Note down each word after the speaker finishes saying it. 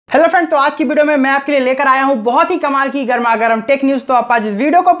Hello friend, तो आज की वीडियो में मैं आपके लिए लेकर आया हूं बहुत ही कमाल की गर्मा गर्म टेक न्यूज़। तो आप आज इस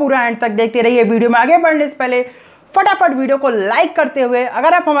वीडियो को पूरा एंड तक देखते रहिए। वीडियो में आगे बढ़ने से पहले फटाफट वीडियो को लाइक करते हुए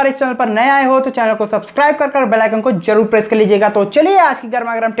अगर आप हमारे चैनल पर नए आए हो तो चैनल को सब्सक्राइब कर बेल आइकन को जरूर प्रेस कर लीजिएगा। तो चलिए आज की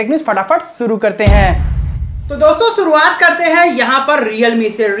गर्मा गर्म टेक न्यूज़ फटाफट शुरू करते हैं। तो दोस्तों शुरुआत करते हैं यहाँ पर Realme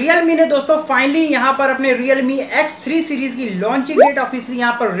से। Realme ने दोस्तों फाइनली यहाँ पर अपने Realme X3 सीरीज की लॉन्चिंग डेट ऑफिशियली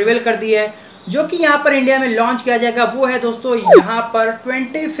यहाँ पर रिवील कर दी है, जो कि यहाँ पर इंडिया में लॉन्च किया जाएगा। वो है दोस्तों यहाँ पर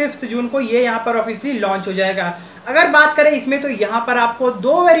 25 जून को ये यहाँ पर ऑफिशियली लॉन्च हो जाएगा। अगर बात करें इसमें तो यहाँ पर आपको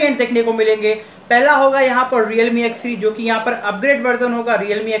दो वेरिएंट देखने को मिलेंगे। पहला होगा यहाँ पर Realme X3 जो कि यहाँ पर अपग्रेड वर्जन होगा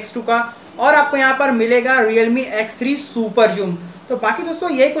Realme X2 का, और आपको यहाँ पर मिलेगा Realme X3 सुपर जूम। तो बाकी दोस्तों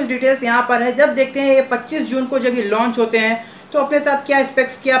ये कुछ डिटेल्स यहाँ पर है। जब देखते हैं ये 25 जून को जब ये लॉन्च होते हैं तो अपने साथ क्या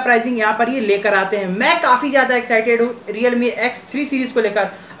स्पेक्स क्या प्राइसिंग यहाँ पर ये लेकर आते हैं। मैं काफ़ी ज़्यादा एक्साइटेड हूँ Realme X3 सीरीज़ को लेकर।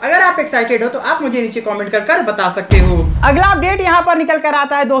 अगर आप एक्साइटेड हो तो आप मुझे नीचे कमेंट कर बता सकते हो। अगला अपडेट यहाँ पर निकल कर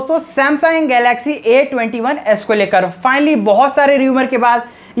आता है दोस्तों Samsung Galaxy A21s को लेकर। फाइनली बहुत सारे रूमर के बाद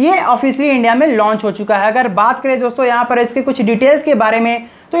ये ऑफिशियली इंडिया में लॉन्च हो चुका है। अगर बात करें दोस्तों यहाँ पर इसके कुछ डिटेल्स के बारे में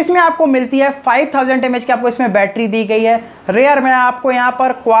तो इसमें आपको मिलती है 5000 mAh की आपको इसमें बैटरी दी गई है। रेयर में आपको यहाँ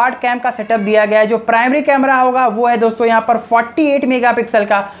पर क्वाड कैम का सेटअप दिया गया है। जो प्राइमरी कैमरा होगा वो है दोस्तों यहाँ पर 48 मेगापिक्सल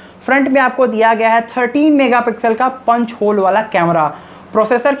का। फ्रंट में आपको दिया गया है 13 मेगापिक्सल का पंच होल वाला कैमरा।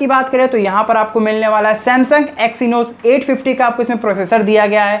 प्रोसेसर की बात करें तो यहाँ पर आपको मिलने वाला है Samsung Exynos 850 का आपको इसमें प्रोसेसर दिया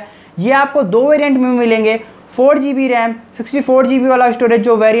गया है। ये आपको दो वेरिएंट में मिलेंगे। 4GB रैम 64GB वाला स्टोरेज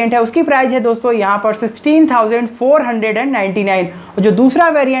जो वेरिएंट है उसकी प्राइस है दोस्तों यहाँ पर 16,499। और जो दूसरा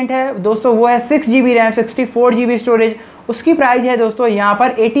वेरिएंट है दोस्तों वो है 6GB रैम 64GB स्टोरेज, उसकी प्राइस है दोस्तों यहाँ पर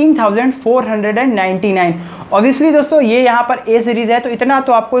 18,499। ऑब्वियसली दोस्तों ये यहाँ पर ए सीरीज़ है तो इतना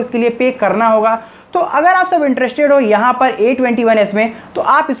तो आपको इसके लिए पे करना होगा। तो अगर आप सब इंटरेस्टेड हो यहाँ पर A21s में तो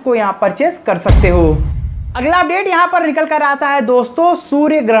आप इसको यहाँ परचेस कर सकते हो। अगला अपडेट यहाँ पर निकल कर आता है दोस्तों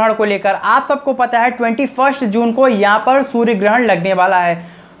सूर्य ग्रहण को लेकर। आप सबको पता है 21 जून को यहाँ पर सूर्य ग्रहण लगने वाला है,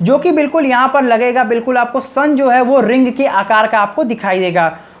 जो कि बिल्कुल यहाँ पर लगेगा। बिल्कुल आपको सन जो है वो रिंग के आकार का आपको दिखाई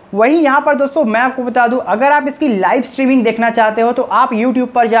देगा। वही यहाँ पर दोस्तों मैं आपको बता दूं, अगर आप इसकी लाइव स्ट्रीमिंग देखना चाहते हो तो आप यूट्यूब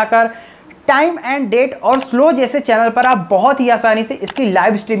पर जाकर टाइम एंड डेट और स्लो जैसे चैनल पर आप बहुत ही आसानी से इसकी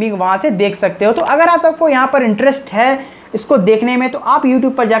लाइव स्ट्रीमिंग वहाँ से देख सकते हो। तो अगर आप सबको यहाँ पर इंटरेस्ट है इसको देखने में तो आप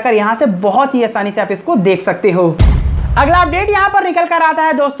YouTube पर जाकर यहाँ से बहुत ही आसानी से आप इसको देख सकते हो। अगला अपडेट यहाँ पर निकल कर आता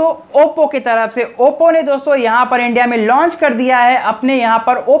है दोस्तों Oppo की तरफ से। Oppo ने दोस्तों यहाँ पर इंडिया में लॉन्च कर दिया है अपने यहाँ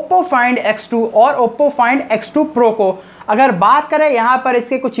पर Oppo Find X2 और Oppo Find X2 Pro को। अगर बात करें यहाँ पर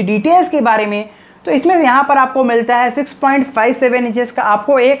इसके कुछ डिटेल्स के बारे में तो इसमें यहाँ पर आपको मिलता है 6.57 इंचेस का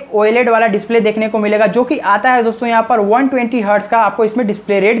आपको एक OLED वाला डिस्प्ले देखने को मिलेगा, जो कि आता है दोस्तों यहाँ पर 120 हर्ट्ज का आपको इसमें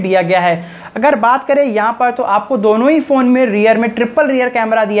डिस्प्ले रेट दिया गया है। अगर बात करें यहाँ पर तो आपको दोनों ही फ़ोन में रियर में ट्रिपल रियर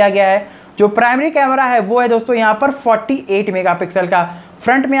कैमरा दिया गया है। जो प्राइमरी कैमरा है वो है दोस्तों यहाँ पर 48 मेगापिक्सल का।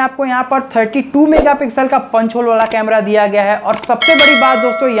 फ्रंट में आपको यहाँ पर 32 मेगापिक्सल का पंच होल वाला कैमरा दिया गया है। और सबसे बड़ी बात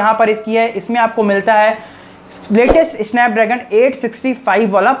दोस्तों यहाँ पर इसकी है, इसमें आपको मिलता है लेटेस्ट स्नैपड्रैगन 865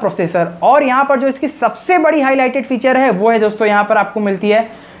 वाला प्रोसेसर। और यहाँ पर जो इसकी सबसे बड़ी हाईलाइटेड फीचर है वो है दोस्तों यहाँ पर आपको मिलती है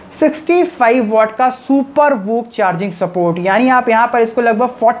 65 वाट का सुपर वूक चार्जिंग सपोर्ट। यानी आप यहाँ पर इसको लगभग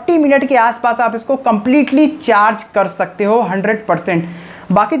 40 मिनट के आसपास आप इसको कंप्लीटली चार्ज कर सकते हो 100%।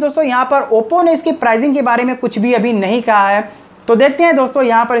 बाकी दोस्तों यहाँ पर ओप्पो ने इसकी प्राइसिंग के बारे में कुछ भी अभी नहीं कहा है, तो देखते हैं दोस्तों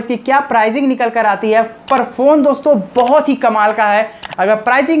यहाँ पर इसकी क्या प्राइसिंग निकल कर आती है। पर फोन दोस्तों बहुत ही कमाल का है। अगर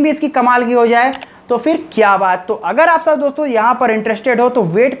प्राइसिंग भी इसकी कमाल की हो जाए तो फिर क्या बात। तो अगर आप सब दोस्तों यहाँ पर इंटरेस्टेड हो तो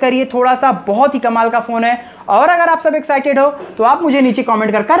वेट करिए थोड़ा सा, बहुत ही कमाल का फ़ोन है। और अगर आप सब एक्साइटेड हो तो आप मुझे नीचे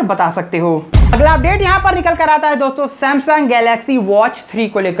कमेंट कर बता सकते हो। अगला अपडेट यहाँ पर निकल कर आता है दोस्तों Samsung Galaxy Watch 3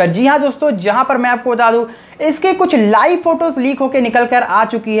 को लेकर। जी हाँ दोस्तों, जहाँ पर मैं आपको बता दूँ इसके कुछ लाइव फोटोज लीक होकर निकल कर आ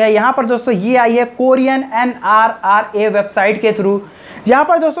चुकी है। यहाँ पर दोस्तों ये आई है कोरियन NRRA वेबसाइट के थ्रू, जहाँ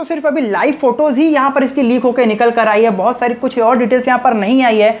पर दोस्तों सिर्फ अभी लाइव फोटोज ही यहाँ पर इसकी लीक होकर निकल कर आई है। बहुत सारी कुछ और डिटेल्स यहाँ पर नहीं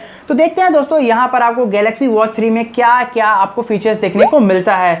आई है। तो देखते हैं दोस्तों यहाँ पर आपको Galaxy Watch 3 में क्या क्या आपको फीचर्स देखने को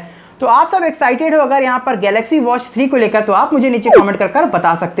मिलता है। तो आप सब एक्साइटेड हो अगर यहाँ पर Galaxy Watch 3 को लेकर तो आप मुझे नीचे कमेंट कर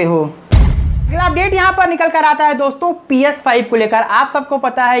बता सकते हो। अगला अपडेट यहाँ पर निकल कर आता है दोस्तों PS5 को लेकर। आप सबको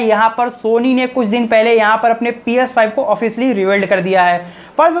पता है यहाँ पर सोनी ने कुछ दिन पहले यहाँ पर अपने PS5 को ऑफिशियली रिवील्ड कर दिया है।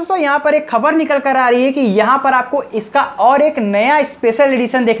 पर दोस्तों यहाँ पर एक खबर निकल कर आ रही है कि यहाँ पर आपको इसका और एक नया स्पेशल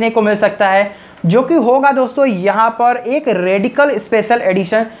एडिशन देखने को मिल सकता है, जो कि होगा दोस्तों यहाँ पर एक रेडिकल स्पेशल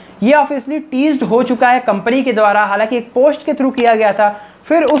एडिशन। ये ऑफिशियली टीज्ड हो चुका है कंपनी के द्वारा, हालांकि एक पोस्ट के थ्रू किया गया था,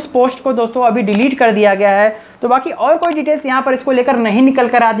 फिर उस पोस्ट को दोस्तों अभी डिलीट कर दिया गया है। तो बाकी और कोई डिटेल्स यहाँ पर इसको लेकर नहीं निकल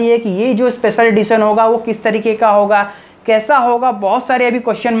कर आती है कि ये जो स्पेशल एडिशन होगा वो किस तरीके का होगा, कैसा होगा। बहुत सारे अभी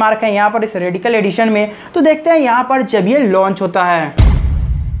क्वेश्चन मार्क हैं यहाँ पर इस रेडिकल एडिशन में। तो देखते हैं यहाँ पर जब ये लॉन्च होता है।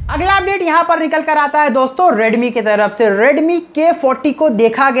 अगला अपडेट यहां पर निकल कर आता है दोस्तों Redmi की तरफ से। Redmi K40 को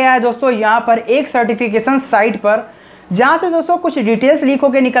देखा गया है दोस्तों यहां पर एक सर्टिफिकेशन साइट पर, जहां से दोस्तों कुछ डिटेल्स लीक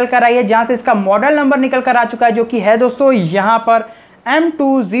होकर निकल कर आई है, जहां से इसका मॉडल नंबर निकल कर आ चुका है, जो कि है दोस्तों यहां पर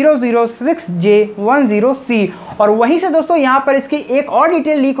M2006J10C। और वहीं से दोस्तों यहां पर इसकी एक और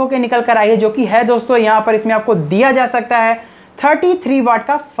डिटेल लीक होकर निकल कर आई है, जो कि है दोस्तों यहां पर इसमें आपको दिया जा सकता है 33 वाट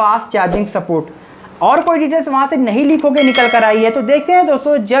का फास्ट चार्जिंग सपोर्ट। और कोई डिटेल्स वहां से नहीं लीक होकर निकल कर आई है। तो देखते हैं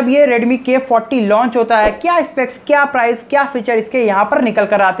दोस्तों जब ये Redmi K40 लॉन्च होता है, क्या स्पेक्स, क्या प्राइस, क्या फीचर इसके यहाँ पर निकल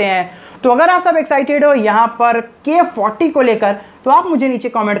कर आते हैं। तो अगर आप सब एक्साइटेड हो यहाँ पर K40 को लेकर, तो आप मुझे नीचे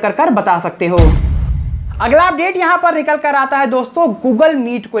कमेंट कर बता सकते हो। अगला अपडेट यहां पर निकल कर आता है दोस्तों गूगल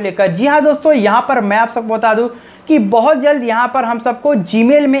मीट को लेकर। जी हां दोस्तों, यहां पर मैं आप सबको बता दूं कि बहुत जल्द यहां पर हम सबको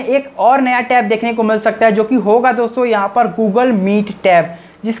जीमेल में एक और नया टैब देखने को मिल सकता है, जो कि होगा दोस्तों यहां पर गूगल मीट टैब,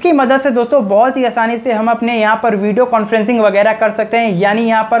 जिसकी मदद से दोस्तों बहुत ही आसानी से हम अपने यहाँ पर वीडियो कॉन्फ्रेंसिंग वगैरह कर सकते हैं, यानी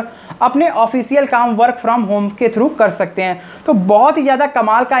यहाँ पर अपने ऑफिशियल काम वर्क फ्रॉम होम के थ्रू कर सकते हैं। तो बहुत ही ज़्यादा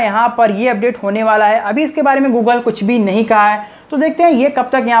कमाल का यहाँ पर ये अपडेट होने वाला है। अभी इसके बारे में गूगल कुछ भी नहीं कहा है, तो देखते हैं ये कब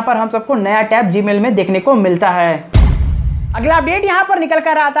तक यहाँ पर हम सबको नया टैब जीमेल में देखने को मिलता है। अगला अपडेट यहां पर निकल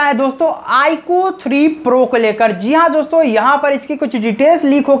कर आता है दोस्तों iQoo 3 Pro को लेकर। जी हां दोस्तों, यहां पर इसकी कुछ डिटेल्स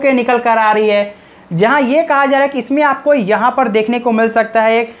लीक होकर निकल कर आ रही है, जहां ये कहा जा रहा है कि इसमें आपको यहां पर देखने को मिल सकता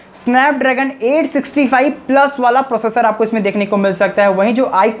है एक स्नैपड्रैगन 865 प्लस वाला प्रोसेसर आपको इसमें देखने को मिल सकता है। वहीं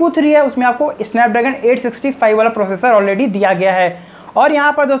जो iQoo 3 है उसमें आपको स्नैपड्रैगन 865 वाला प्रोसेसर ऑलरेडी दिया गया है। और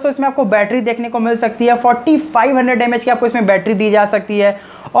यहाँ पर दोस्तों इसमें आपको बैटरी देखने को मिल सकती है 4500 mAh की आपको इसमें बैटरी दी जा सकती है।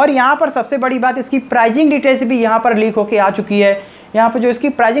 और यहाँ पर सबसे बड़ी बात, इसकी प्राइसिंग डिटेल्स भी यहाँ पर लीक होके आ चुकी है। यहाँ पर जो इसकी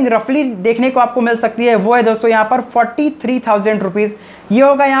प्राइसिंग रफली देखने को आपको मिल सकती है वो है दोस्तों यहाँ पर 43,000 रुपीज़। ये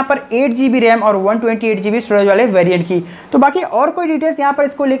होगा यहाँ पर 8GB रैम और 128GB स्टोरेज वाले वेरिएंट की। तो बाकी और कोई डिटेल्स यहाँ पर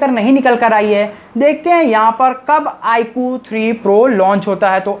इसको लेकर नहीं निकल कर आई है। देखते हैं यहाँ पर कब iQoo 3 Pro लॉन्च होता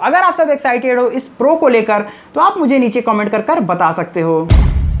है। तो अगर आप सब एक्साइटेड हो इस प्रो को लेकर, तो आप मुझे नीचे कमेंट कर बता सकते हो।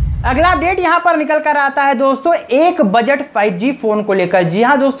 अगला अपडेट यहां पर निकल कर आता है दोस्तों एक बजट 5G फोन को लेकर। जी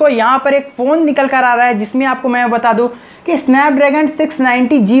हां दोस्तों, यहां पर एक फोन निकल कर आ रहा है, जिसमें आपको मैं बता दूं कि स्नैपड्रैगन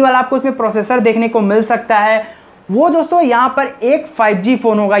 690G वाला आपको इसमें प्रोसेसर देखने को मिल सकता है। वो दोस्तों यहाँ पर एक 5G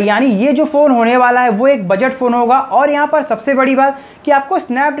फ़ोन होगा, यानी ये जो फ़ोन होने वाला है वो एक बजट फ़ोन होगा। और यहाँ पर सबसे बड़ी बात कि आपको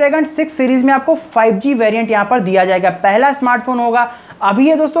स्नैपड्रैगन 6 सीरीज़ में आपको 5G वेरिएंट यहाँ पर दिया जाएगा। पहला स्मार्टफोन होगा। अभी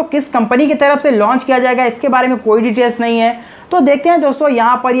ये दोस्तों किस कंपनी की तरफ से लॉन्च किया जाएगा इसके बारे में कोई डिटेल्स नहीं है। तो देखते हैं दोस्तों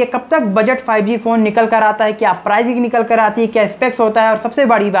यहाँ पर ये कब तक बजट 5G फ़ोन निकल कर आता है, क्या प्राइसिंग निकल कर आती है, क्या स्पेक्स होता है, और सबसे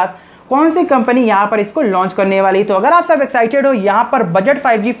बड़ी बात कौन सी कंपनी यहाँ पर इसको लॉन्च करने वाली। तो अगर आप सब एक्साइटेड हो यहाँ पर बजट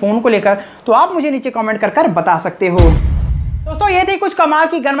 5G फोन को लेकर, तो आप मुझे नीचे कमेंट कर बता सकते हो। दोस्तों ये थी कुछ कमाल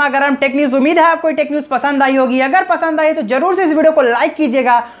की गर्मा गर्म टेक न्यूज़। उम्मीद है आपको टेक न्यूज़ पसंद आई होगी। अगर पसंद आई तो जरूर से इस वीडियो को लाइक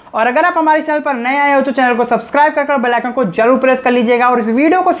कीजिएगा, और अगर आप हमारे चैनल पर नए आए हो तो चैनल को सब्सक्राइब कर बेल आइकन को जरूर प्रेस कर लीजिएगा, और इस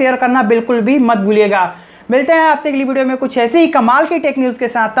वीडियो को शेयर करना बिल्कुल भी मत भूलिएगा। मिलते हैं आपसे अगली वीडियो में कुछ ऐसे ही कमाल की टेक न्यूज़ के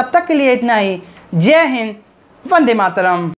साथ। तब तक के लिए इतना ही। जय हिंद, वंदे मातरम।